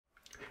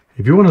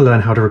If you want to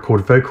learn how to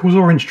record vocals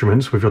or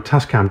instruments with your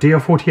Tascam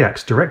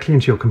DR40x directly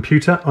into your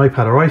computer,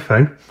 iPad or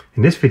iPhone,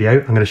 in this video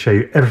I'm going to show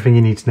you everything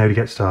you need to know to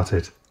get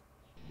started.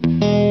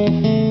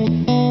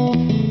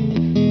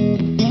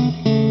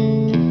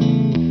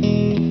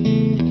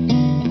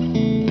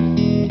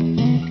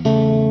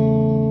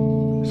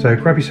 So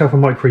grab yourself a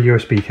micro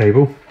USB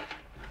cable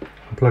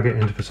and plug it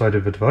into the side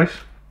of the device.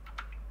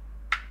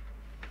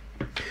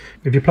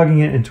 If you're plugging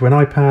it into an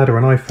iPad or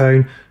an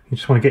iPhone, you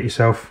just want to get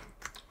yourself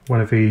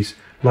one of these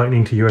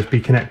lightning to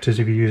USB connectors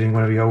if you're using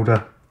one of the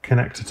older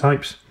connector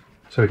types.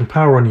 So we can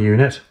power on the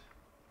unit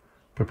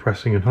by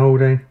pressing and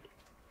holding.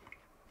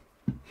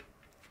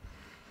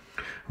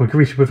 We're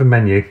greeted with a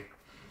menu.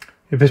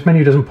 If this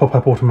menu doesn't pop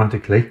up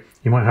automatically,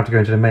 you might have to go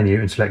into the menu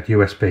and select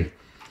USB.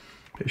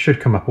 It should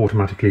come up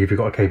automatically if you've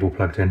got a cable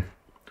plugged in.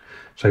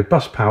 So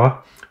bus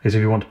power is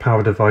if you want to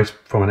power the device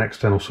from an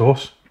external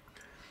source.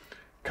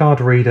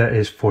 Card reader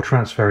is for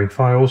transferring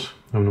files,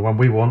 and the one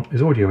we want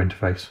is audio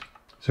interface.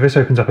 So this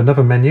opens up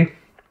another menu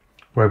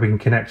where we can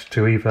connect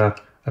to either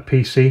a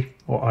PC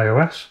or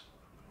iOS.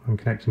 I'm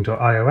connecting to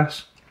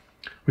iOS.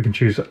 We can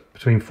choose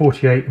between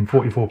 48 and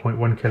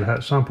 44.1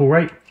 kHz sample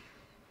rate.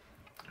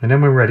 And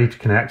then when we're ready to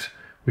connect,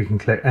 we can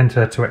click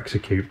enter to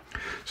execute.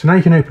 So now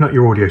you can open up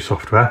your audio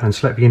software and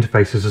select the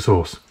interface as a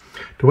source.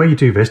 The way you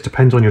do this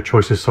depends on your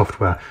choice of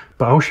software,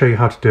 but I'll show you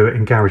how to do it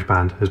in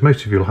GarageBand, as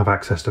most of you will have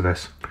access to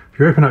this. If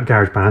you open up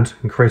GarageBand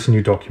and create a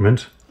new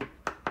document,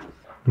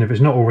 and if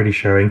it's not already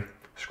showing,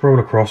 scroll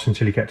across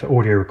until you get to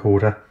audio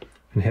recorder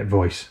and hit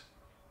voice.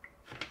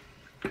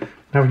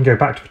 Now we can go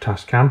back to the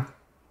Tascam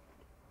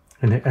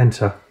and hit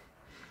enter.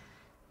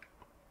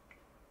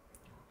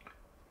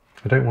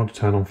 I don't want to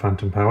turn on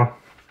phantom power,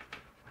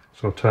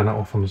 so I'll turn that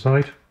off on the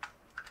side.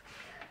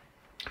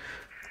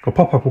 A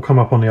pop-up will come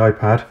up on the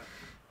iPad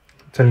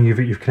telling you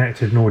that you've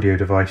connected an audio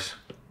device.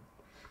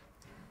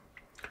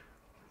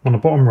 On the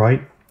bottom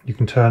right you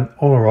can turn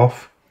on or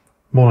off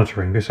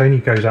monitoring. This only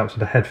goes out to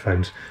the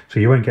headphones, so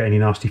you won't get any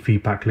nasty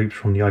feedback loops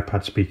from the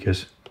iPad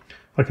speakers.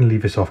 I can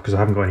leave this off because I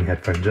haven't got any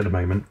headphones at the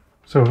moment.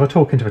 So if I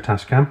talk into the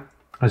Tascam,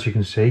 as you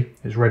can see,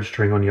 it's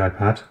registering on the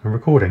iPad and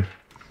recording.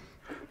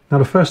 Now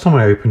the first time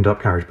I opened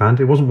up GarageBand,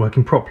 it wasn't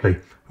working properly.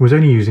 I was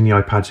only using the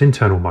iPad's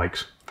internal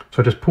mics.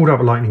 So I just pulled out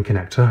the lightning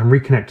connector and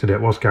reconnected it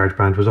whilst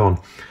GarageBand was on,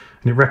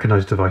 and it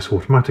recognised the device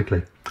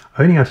automatically.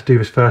 I only had to do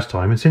this first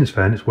time, and since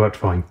then it's worked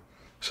fine.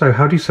 So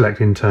how do you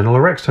select internal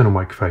or external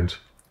microphones?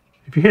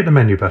 If you hit the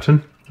menu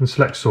button and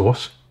select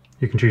source,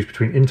 you can choose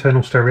between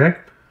internal stereo,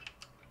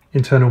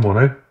 internal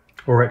mono,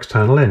 or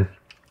external in.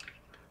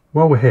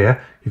 While we're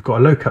here, you've got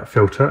a low cut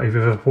filter of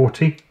either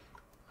 40,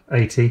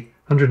 80,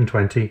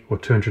 120 or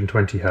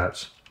 220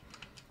 Hz.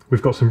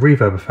 We've got some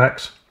reverb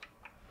effects.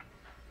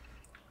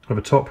 At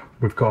the top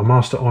we've got a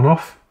master on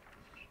off.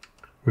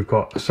 We've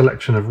got a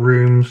selection of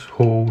rooms,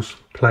 halls,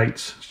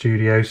 plates,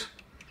 studios,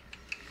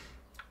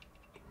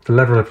 the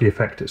level of the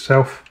effect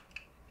itself,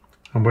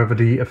 and whether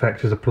the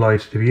effect is applied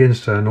to the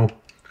internal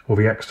or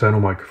the external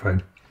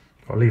microphone.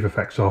 I'll leave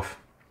effects off.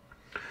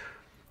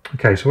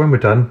 Okay, so when we're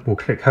done, we'll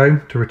click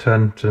home to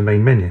return to the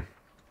main menu.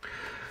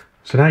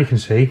 So now you can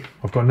see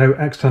I've got no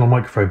external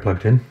microphone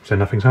plugged in, so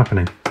nothing's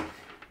happening.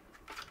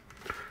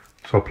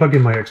 So I'll plug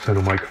in my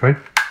external microphone.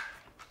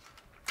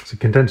 It's a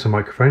condenser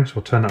microphone, so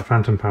I'll turn that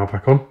phantom power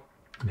back on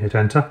and hit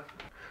enter.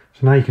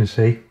 So now you can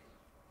see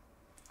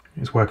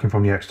it's working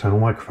from the external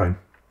microphone.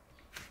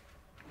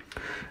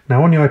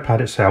 Now on the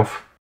iPad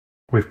itself,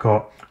 we've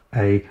got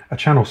a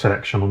channel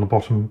selection on the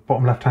bottom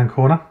left hand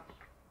corner.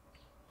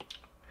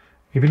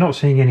 If you're not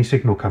seeing any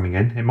signal coming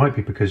in, it might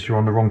be because you're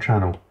on the wrong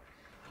channel.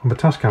 On the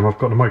Tascam I've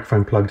got the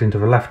microphone plugged into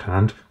the left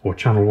hand, or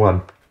channel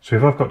 1. So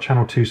if I've got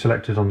channel 2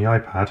 selected on the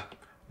iPad,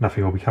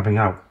 nothing will be coming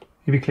out.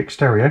 If you click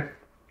stereo,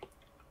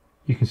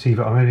 you can see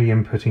that I'm only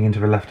inputting into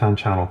the left hand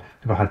channel.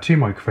 If I had two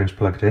microphones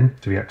plugged in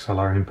to the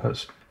XLR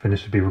inputs, then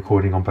this would be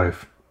recording on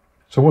both.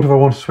 So what if I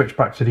want to switch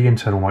back to the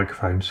internal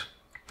microphones?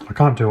 I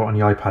can't do it on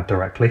the iPad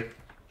directly,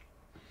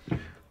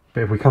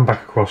 but if we come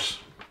back across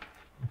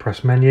and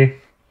press menu,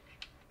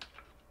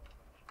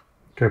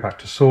 go back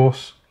to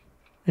source,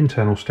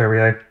 internal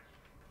stereo,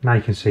 now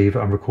you can see that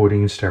I'm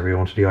recording in stereo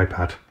onto the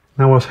iPad.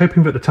 Now I was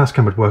hoping that the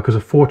Tascam would work as a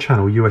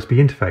 4-channel USB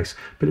interface,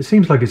 but it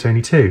seems like it's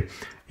only 2,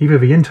 either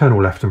the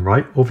internal left and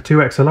right or the 2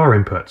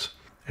 XLR inputs.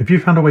 If you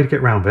found a way to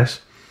get around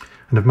this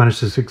and have managed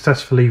to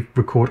successfully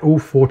record all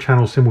 4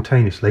 channels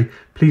simultaneously,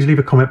 please leave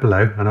a comment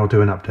below and I'll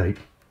do an update.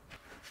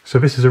 So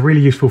this is a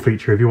really useful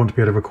feature if you want to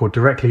be able to record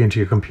directly into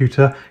your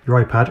computer,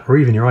 your iPad or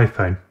even your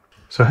iPhone.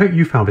 So I hope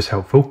you found this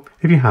helpful.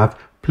 If you have,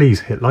 please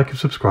hit like and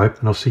subscribe,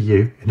 and I'll see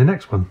you in the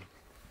next one.